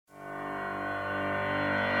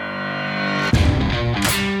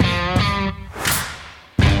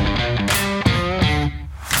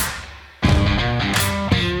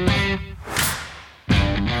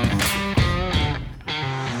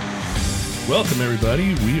Welcome,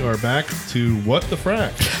 everybody. We are back to What the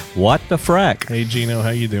Frack. What the frack? Hey, Gino,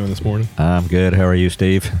 how you doing this morning? I'm good. How are you,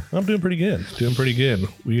 Steve? I'm doing pretty good.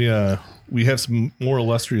 We have some more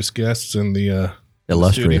illustrious guests in the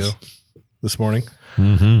Illustrious studio this morning.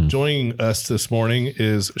 Mm-hmm. Joining us this morning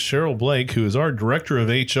is Cheryl Blake, who is our Director of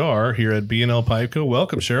HR here at B&L Pipeco.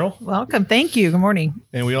 Welcome, Cheryl. Welcome. Thank you. Good morning.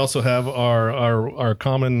 And we also have our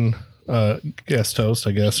common guest host,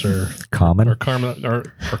 I guess, or Common. or Carmen. We're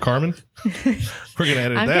going to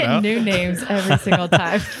edit I'm that getting out. new names every single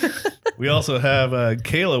time. We also have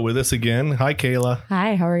Kayla with us again. Hi, Kayla.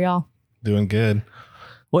 Hi, how are y'all? Doing good.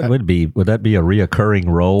 What would that be a reoccurring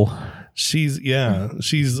role? She's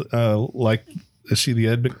like, is she the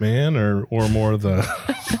Ed McMahon or more the?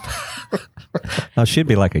 No, she'd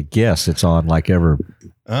be like a guest that's on like every.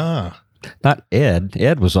 Not Ed.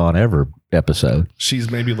 Ed was on every episode.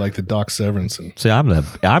 She's maybe like the Doc Severinsen. See, I'm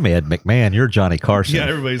Ed McMahon. You're Johnny Carson. Yeah,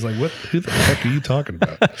 everybody's like, what? Who the heck are you talking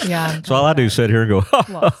about? Yeah. So all I do is sit here and go.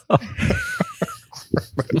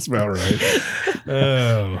 That's about right.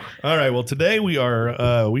 Oh, all right. Well, today we've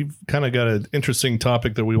kind of got an interesting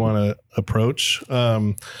topic that we want to approach.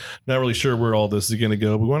 Not really sure where all this is going to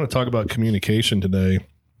go. We want to talk about communication today,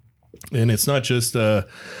 and it's not just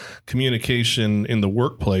communication in the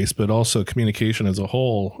workplace, but also communication as a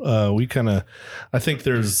whole. I think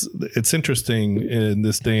it's interesting in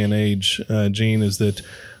this day and age, Gene, is that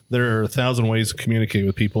there are 1,000 ways to communicate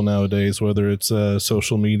with people nowadays, whether it's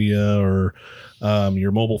social media or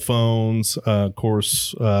your mobile phones. Of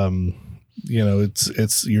course,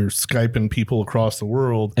 it's you're Skyping people across the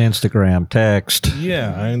world. Instagram, text.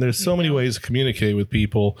 Yeah, I mean, there's so many ways to communicate with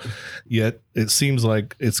people, yet it seems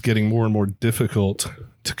like it's getting more and more difficult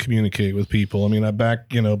to communicate with people. I mean,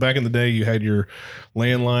 back in the day, you had your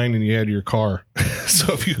landline and you had your car.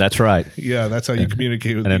 So That's right. Yeah, that's how you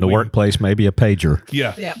communicate with And people. in the workplace, maybe a pager.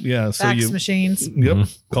 Yeah. Yeah. Yeah. So Fax machines. Yep.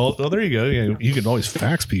 Call. Oh, there you go. Yeah, you can always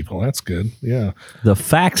fax people. That's good. Yeah. The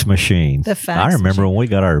fax machine. The fax I remember machine. when we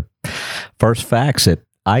got our first fax at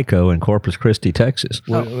ICO in Corpus Christi, Texas.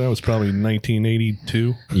 Well, that was probably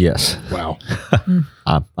 1982. Yes. Wow.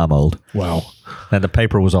 I'm old. Wow. And the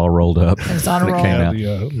paper was all rolled up. It was on a When roll. came out.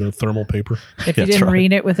 The thermal paper. If you That's didn't right.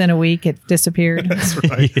 read it within a week, it disappeared. That's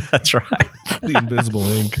right. Yeah, that's right. The invisible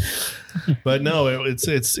ink. But no,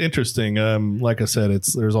 it's interesting. Like I said,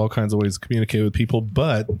 there's all kinds of ways to communicate with people,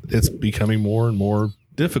 but it's becoming more and more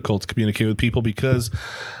difficult to communicate with people because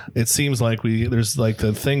it seems like there's like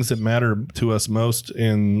the things that matter to us most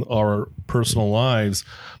in our personal lives.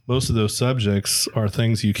 Most of those subjects are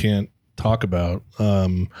things you can't talk about,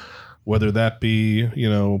 whether that be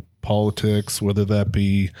politics, whether that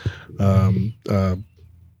be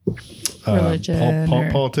Religion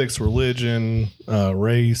politics, religion,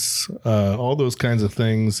 race, all those kinds of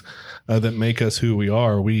things that make us who we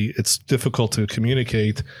are. It's difficult to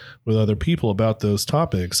communicate with other people about those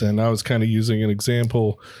topics. And I was kind of using an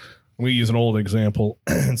example. We use an old example,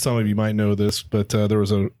 and some of you might know this, but there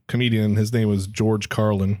was a comedian. His name was George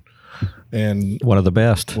Carlin, and One of the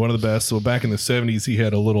best. So back in the 70s, he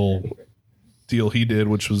had a little deal he did,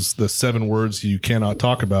 which was the 7 words you cannot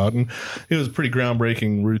talk about. And it was a pretty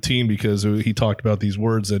groundbreaking routine because he talked about these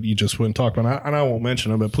words that you just wouldn't talk about. And I won't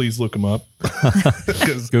mention them, but please look them up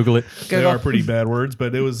because Google it. they are pretty bad words,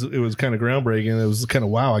 but it was kind of groundbreaking. It was kind of,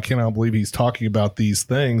 wow, I cannot believe he's talking about these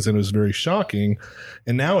things. And it was very shocking.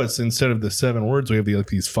 And now it's, instead of the 7 words, we have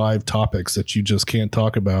these 5 topics that you just can't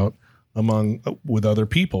talk about with other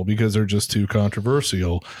people because they're just too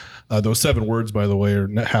controversial. Those 7 words, by the way,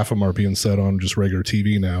 half of them are being said on just regular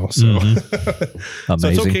TV now. So, so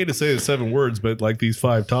it's okay to say the 7 words, but like these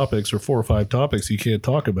 5 topics or 4 or 5 topics you can't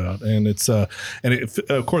talk about. And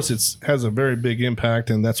of course it has a very big impact.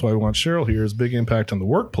 And that's why I want Cheryl here, is big impact on the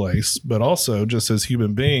workplace, but also just as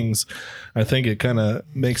human beings, I think it kind of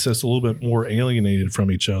makes us a little bit more alienated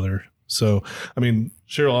from each other. So, I mean,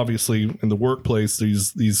 Cheryl, obviously in the workplace,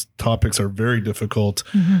 these topics are very difficult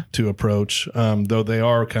to approach, though they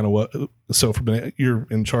are kind of you're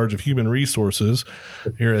in charge of human resources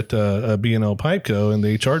here at B&L Pipeco and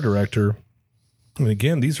the HR director. And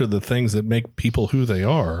again, these are the things that make people who they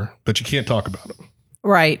are, but you can't talk about them.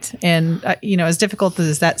 Right. And, as difficult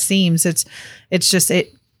as that seems, it's just,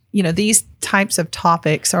 these types of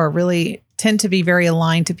topics are really tend to be very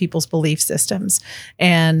aligned to people's belief systems.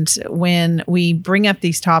 And when we bring up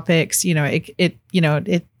these topics, it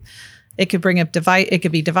could bring up it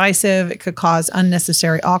could be divisive. It could cause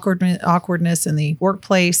unnecessary awkwardness in the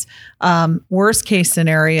workplace. Worst case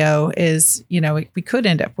scenario is, we could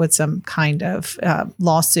end up with some kind of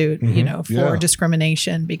lawsuit, for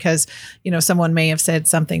discrimination because, someone may have said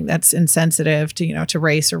something that's insensitive to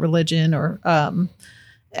race or religion or,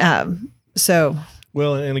 So,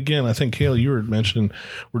 well, and again, I think Kayla, you were mentioning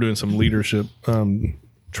we're doing some leadership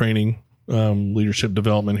training, leadership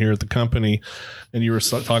development here at the company, and you were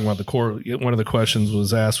talking about the core. One of the questions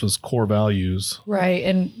was asked was core values, Right.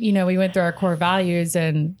 And, we went through our core values,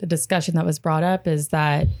 and the discussion that was brought up is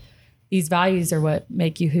that these values are what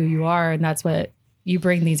make you who you are. And that's what you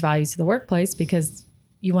bring these values to the workplace, because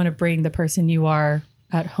you want to bring the person you are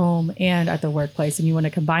at home and at the workplace, and you want to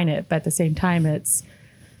combine it. But at the same time, it's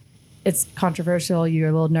controversial. You're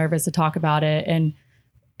a little nervous to talk about it. And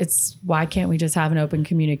it's why can't we just have an open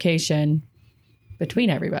communication between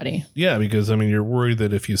everybody? Yeah, because you're worried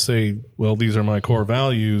that if you say, well, these are my core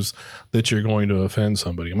values, that you're going to offend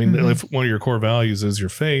somebody. If one of your core values is your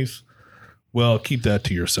faith, well, keep that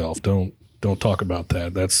to yourself. Don't talk about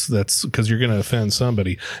that. That's because you're going to offend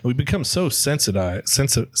somebody. And we become so sensitized.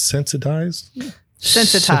 Sensitized.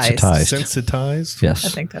 Yes. I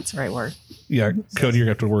think that's the right word. Yeah, Cody, you're going to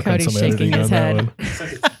have to work Cody's on some shaking editing his on head. that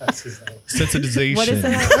one. Sensitization. What is the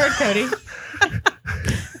right word,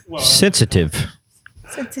 Cody? Sensitive.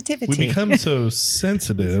 Sensitivity. We become so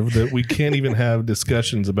sensitive that we can't even have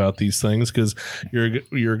discussions about these things because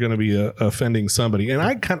you're going to be offending somebody. And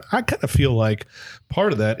I kind of feel like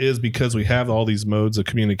part of that is because we have all these modes of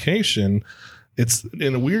communication. It's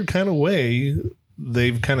in a weird kind of way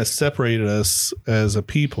they've kind of separated us as a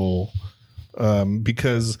people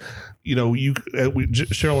because.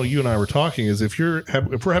 Cheryl, you and I were talking is if we're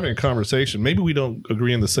having a conversation, maybe we don't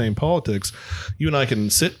agree on the same politics. You and I can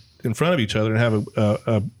sit in front of each other and have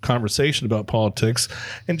a conversation about politics.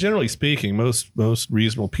 And generally speaking, most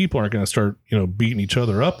reasonable people aren't going to start, beating each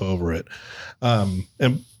other up over it.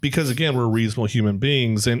 And because again, we're reasonable human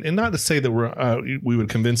beings, and not to say that we would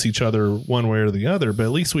convince each other one way or the other, but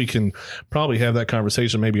at least we can probably have that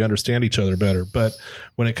conversation, maybe understand each other better. But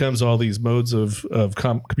when it comes to all these modes of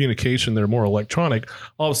communication that are more electronic,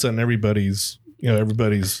 all of a sudden everybody's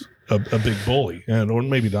a big bully, or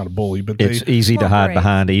maybe not a bully, but it's easy to hide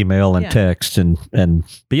behind email and text and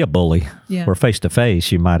be a bully. Yeah. Where face to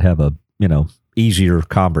face, you might have a easier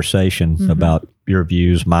conversation about your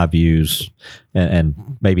views, my views,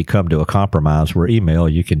 and maybe come to a compromise. Where email,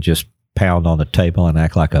 you can just pound on the table and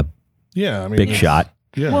act like a big shot.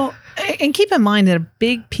 Yeah. Well, and keep in mind that a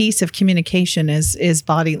big piece of communication is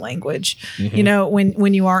body language. Mm-hmm.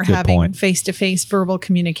 When you are Good having point. face-to-face verbal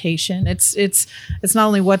communication, it's not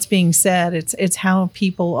only what's being said, it's how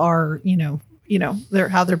people are,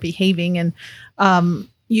 how they're behaving, and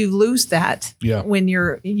you lose that when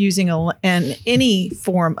you're using any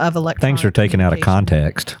form of electronic Things are taken out of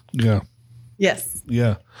context. Yeah. Yes.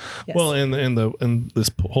 Yeah. Yes. Well, in this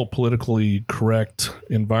whole politically correct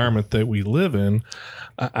environment that we live in,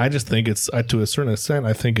 I just think it's to a certain extent,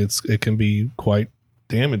 I think it can be quite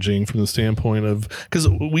damaging from the standpoint of, because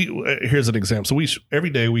here's an example. So every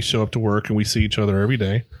day we show up to work and we see each other every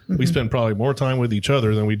day. Mm-hmm. We spend probably more time with each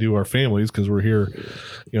other than we do our families because we're here,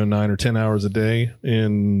 9 or 10 hours a day.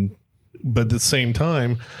 But at the same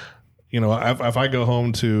time, if I go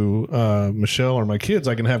home to Michelle or my kids,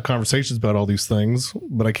 I can have conversations about all these things,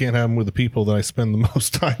 but I can't have them with the people that I spend the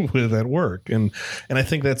most time with at work. And I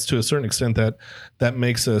think that's to a certain extent that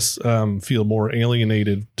makes us feel more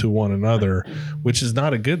alienated to one another, which is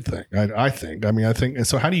not a good thing, I think. I think, and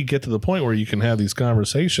so how do you get to the point where you can have these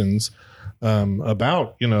conversations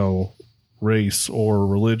about, race or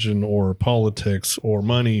religion or politics or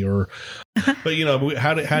money but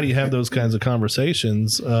how do you have those kinds of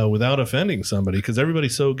conversations without offending somebody, because everybody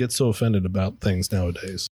gets so offended about things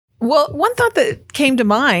nowadays. Well, one thought that came to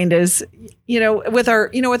mind is, with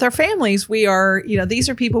our families, we are, these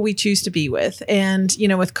are people we choose to be with. And,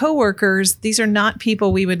 with coworkers, these are not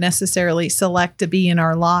people we would necessarily select to be in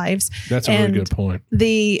our lives. That's a really good point. And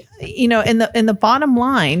the bottom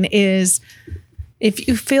line is, if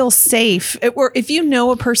you feel safe, or if you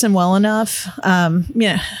know a person well enough,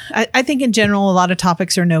 I think in general, a lot of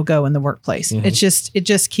topics are no-go in the workplace. Mm-hmm. It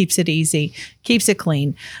just keeps it easy, keeps it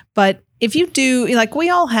clean. But if you do,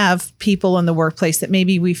 we all have people in the workplace that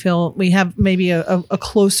maybe we feel we have maybe a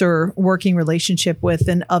closer working relationship with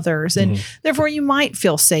than others. And therefore you might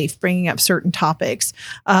feel safe bringing up certain topics,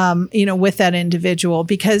 with that individual,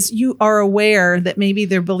 because you are aware that maybe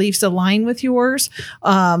their beliefs align with yours,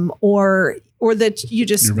 or that you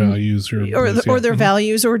just your values or their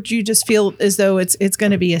values, or do you just feel as though it's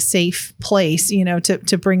going to be a safe place,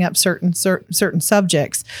 to bring up certain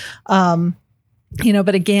subjects.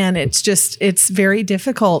 But again, it's very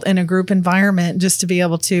difficult in a group environment just to be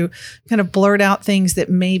able to kind of blurt out things that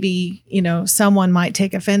maybe, someone might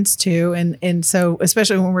take offense to. And so,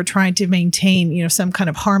 especially when we're trying to maintain, some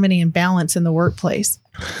kind of harmony and balance in the workplace.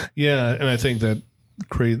 Yeah. And I think that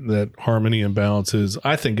create that harmony and balance is,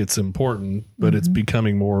 I think it's important, but it's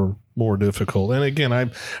becoming more difficult. And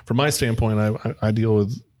again, from my standpoint, I deal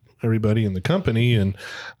with everybody in the company, and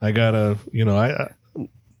I gotta,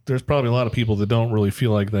 there's probably a lot of people that don't really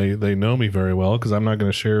feel like they know me very well, because I'm not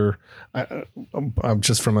going to share. I'm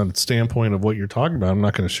just from a standpoint of what you're talking about. I'm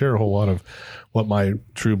not going to share a whole lot of what my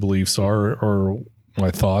true beliefs are, or my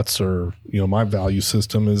thoughts, or my value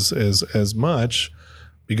system is as much,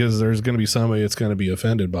 because there's going to be somebody that's going to be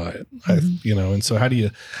offended by it. And so how do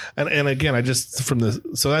you, and again,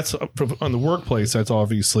 so that's on the workplace, that's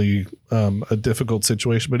obviously a difficult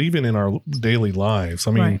situation, but even in our daily lives,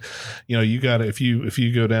 I mean, you got to, if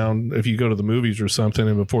you go to the movies or something,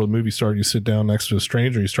 and before the movie starts, you sit down next to a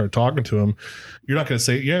stranger, you start talking to them, you're not going to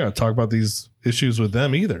say, talk about these issues with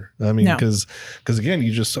them either. I mean, because again,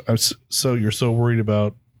 you're so worried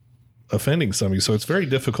about offending somebody. So it's very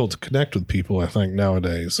difficult to connect with people, I think,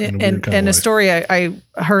 nowadays. And a story I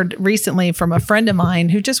heard recently from a friend of mine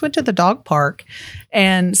who just went to the dog park,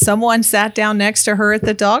 and someone sat down next to her at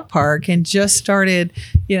the dog park and just started,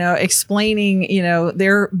 explaining,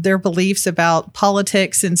 their beliefs about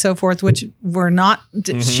politics and so forth, which were not,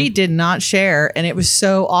 she did not share. And it was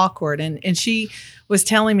so awkward. And she was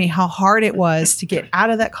telling me how hard it was to get out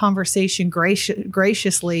of that conversation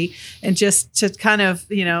graciously, and just to kind of,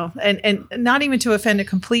 and not even to offend a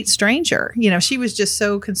complete stranger. She was just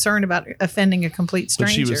so concerned about offending a complete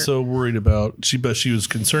stranger. But she was so worried about, she was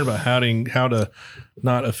concerned about how to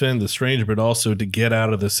not offend the stranger, but also to get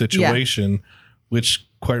out of the situation, which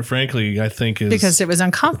quite frankly, I think is because it was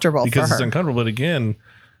uncomfortable for her. It's uncomfortable. But again,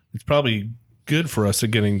 it's probably good for us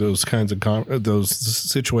at getting those kinds of those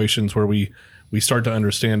situations where we start to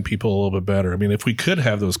understand people a little bit better. I mean, if we could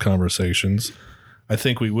have those conversations, I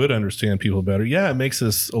think we would understand people better. Yeah, it makes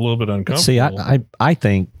us a little bit uncomfortable. See, I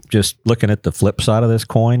think, just looking at the flip side of this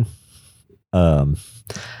coin,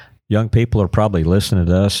 young people are probably listening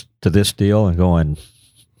to this deal and going,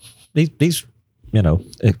 these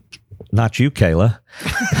not you, Kayla,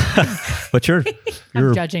 but you're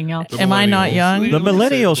judging y'all. Am I not young? The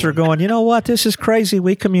millennials are going, you know what? This is crazy.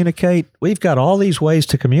 We communicate. We've got all these ways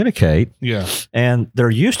to communicate. Yeah. And they're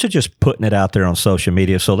used to just putting it out there on social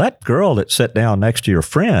media. So that girl that sat down next to your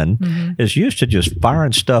friend is used to just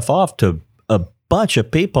firing stuff off to a bunch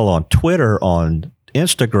of people on Twitter, on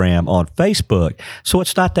Instagram, on Facebook. So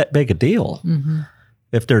it's not that big a deal.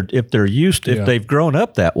 If they've grown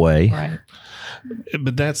up that way. Right.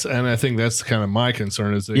 But I think that's kind of my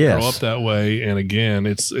concern, is they grow up that way. And again,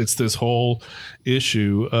 it's this whole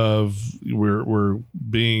issue of we're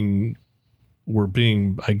being,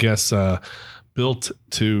 I guess, built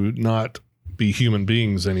to not be human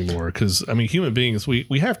beings anymore. Because I mean, human beings, we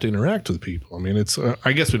have to interact with people. I mean, it's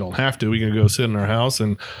I guess we don't have to. We can go sit in our house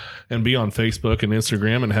and be on Facebook and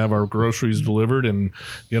Instagram and have our groceries delivered and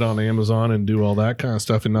get on Amazon and do all that kind of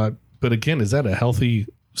stuff, and not. But again, is that a healthy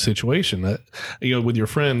situation? That, with your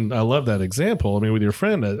friend, I love that example. I mean, with your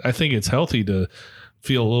friend, I think it's healthy to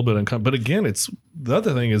feel a little bit uncomfortable. But again, it's the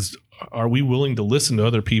other thing is, are we willing to listen to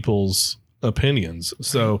other people's opinions?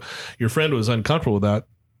 So your friend was uncomfortable with that.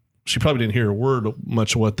 She probably didn't hear a word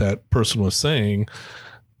much of what that person was saying.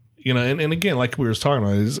 And again, like we were talking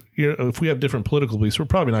about, is if we have different political beliefs, we're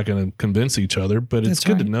probably not going to convince each other. But it's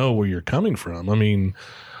good to know where you're coming from. I mean,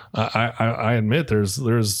 I admit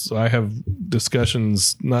I have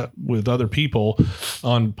discussions not with other people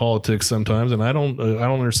on politics sometimes, and I don't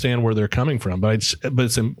understand where they're coming from. But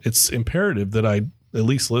it's imperative that I at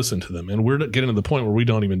least listen to them, and we're getting to the point where we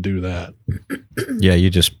don't even do that. Yeah,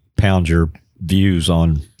 you just pound your views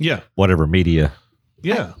on whatever media.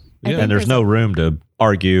 Yeah, and there's no room to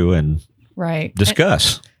argue and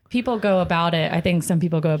discuss. People go about it. I think some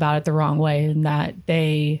people go about it the wrong way, in that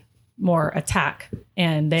they more attack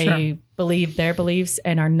and they believe their beliefs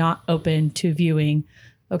and are not open to viewing,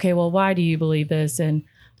 okay, well, why do you believe this? And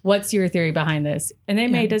what's your theory behind this? And they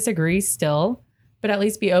may disagree still, but at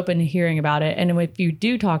least be open to hearing about it. And if you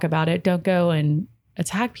do talk about it, don't go and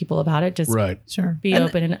attack people about it. Just be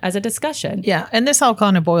open as a discussion. Yeah. And this all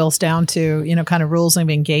kind of boils down to, kind of rules of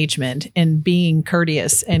engagement and being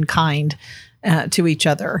courteous and kind to each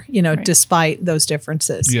other, despite those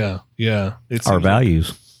differences. Yeah. Yeah. It's our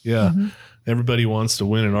values. Yeah. Everybody wants to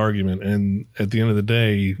win an argument. And at the end of the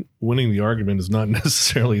day, winning the argument is not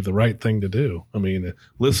necessarily the right thing to do. I mean,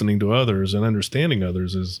 listening to others and understanding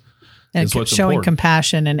others is what's showing important.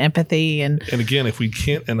 Compassion and empathy. And again, if we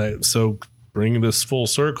can't, so bringing this full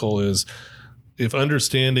circle is, if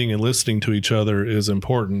understanding and listening to each other is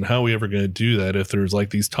important, how are we ever going to do that if there's like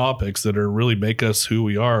these topics that are really make us who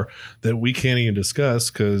we are that we can't even discuss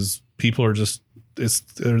because people are just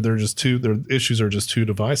they're just too, their issues are just too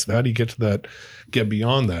divisive. How do you get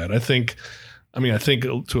beyond that? I think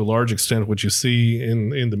to a large extent, what you see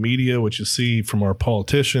in the media, what you see from our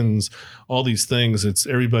politicians, all these things, it's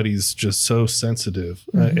everybody's just so sensitive,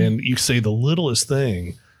 and you say the littlest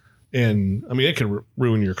thing, and I mean, it can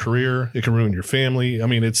ruin your career, it can ruin your family. I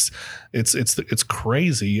mean, it's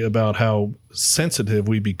crazy about how sensitive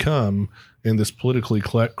we become in this politically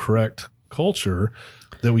correct culture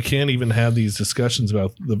that we can't even have these discussions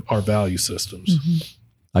about our value systems.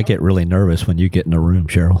 I get really nervous when you get in a room,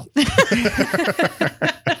 Cheryl.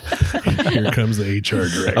 Here comes the HR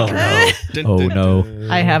director. Oh no.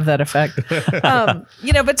 I have that effect.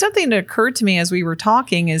 But something that occurred to me as we were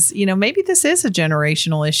talking is, maybe this is a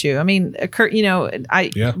generational issue. I mean,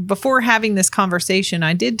 before having this conversation,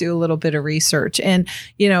 I did do a little bit of research, and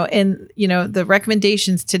the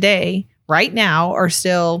recommendations today, right now, are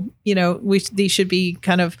still, these should be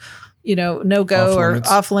kind of, no-go or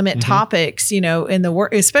off-limit topics, in the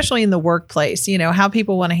work, especially in the workplace. How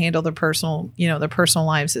people want to handle their personal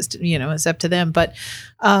lives is up to them. But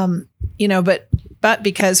but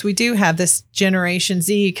because we do have this Generation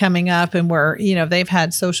Z coming up, and where they've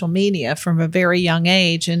had social media from a very young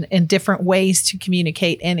age, and different ways to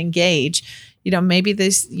communicate and engage. Maybe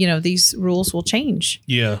these rules will change.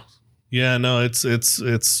 Yeah. No, it's.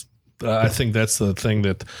 I think that's the thing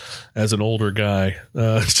that, as an older guy,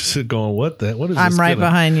 just going, what is I'm this right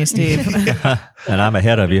behind you, Steve. And I'm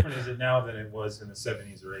ahead of you. How different is it now than it was in the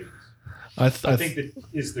 70s or 80s? I think that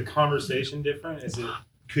is the conversation different?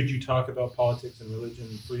 Could you talk about politics and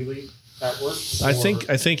religion freely at work? I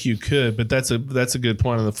think you could, but that's a good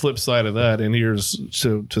point. On the flip side of that, and here's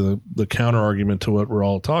to the counter argument to what we're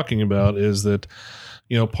all talking about, is that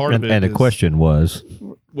part of it. And the question was,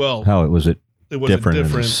 how was it different in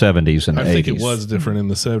the 70s and 80s? I think it was different in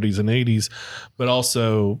the 70s and 80s, but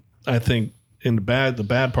also I think the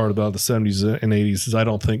bad part about the 70s and 80s is I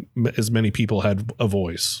don't think as many people had a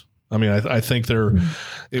voice. I mean, I think it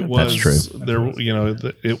was That's true.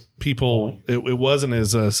 It wasn't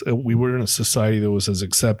as we were in a society that was as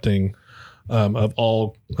accepting of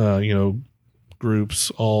all groups,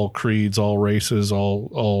 all creeds, all races,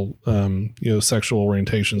 all sexual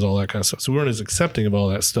orientations, all that kind of stuff. So we weren't as accepting of all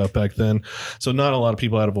that stuff back then. So not a lot of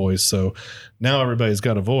people had a voice. So now everybody's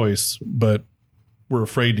got a voice, but we're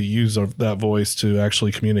afraid to use that voice to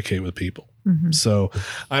actually communicate with people. So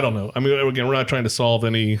I don't know. I mean, again, we're not trying to solve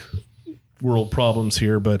any world problems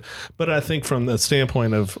here, but I think from the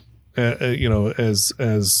standpoint of as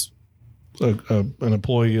an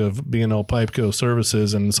employee of B&L Pipeco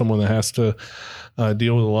Services and someone that has to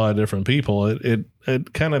deal with a lot of different people,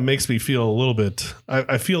 it kind of makes me feel a little bit.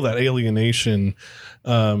 I feel that alienation,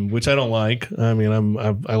 which I don't like. I mean,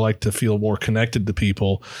 I like to feel more connected to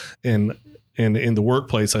people, and in the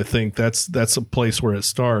workplace, I think that's a place where it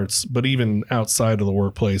starts. But even outside of the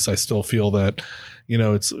workplace, I still feel that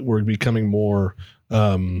we're becoming more.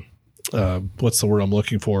 What's the word I'm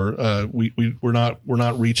looking for? We're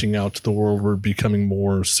not reaching out to the world. We're becoming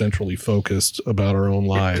more centrally focused about our own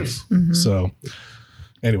lives. So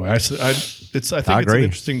anyway, I think it's an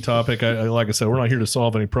interesting topic. Like I said, we're not here to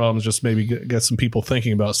solve any problems. Just maybe get some people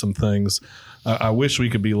thinking about some things. I wish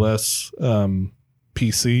we could be less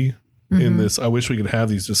PC in this. I wish we could have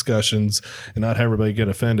these discussions and not have everybody get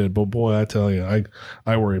offended. But boy, I tell you,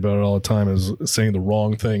 I worry about it all the time, as saying the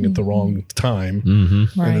wrong thing at the wrong time. And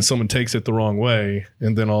then someone takes it the wrong way.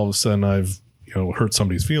 And then all of a sudden I've, hurt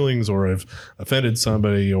somebody's feelings, or I've offended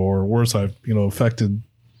somebody, or worse, I've, affected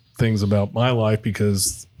things about my life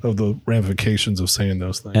because of the ramifications of saying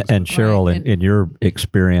those things. And Cheryl, in your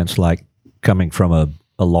experience, like coming from a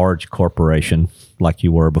large corporation like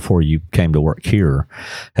you were before you came to work here,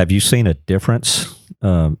 have you seen a difference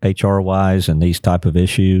HR wise in these type of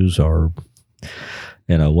issues, or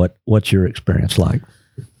what's your experience like?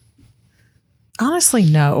 Honestly,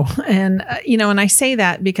 no. And and I say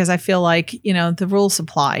that because I feel like the rules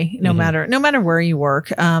apply no matter where you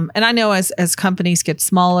work. And I know as companies get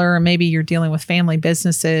smaller, and maybe you're dealing with family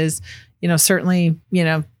businesses, certainly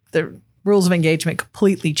the rules of engagement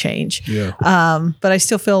completely change. Yeah. But I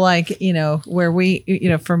still feel like, where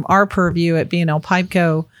we, from our purview at B&L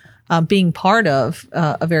Pipeco, being part of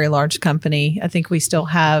a very large company, I think we still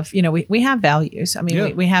have, we have values. I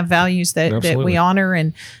mean, we have values that we honor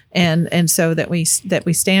and so that we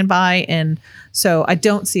stand by. And so I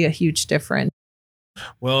don't see a huge difference.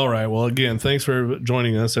 Well, all right. Well, again, thanks for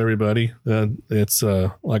joining us, everybody. It's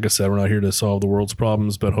like I said, we're not here to solve the world's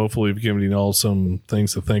problems, but hopefully we've given you all some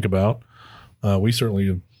things to think about. We certainly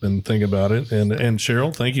have been thinking about it. And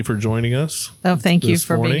Cheryl, thank you for joining us. Oh, thank you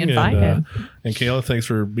for being invited. And Kayla, thanks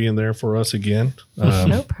for being there for us again.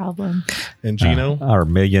 No problem. And Gino, our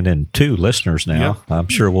 1,000,002 listeners now. Yep. I'm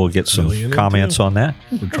sure we'll get some comments on that.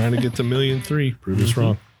 We're trying to get to 1,000,003. Prove us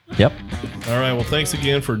wrong. Yep. All right. Well, thanks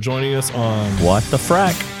again for joining us on What the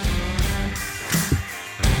Frack.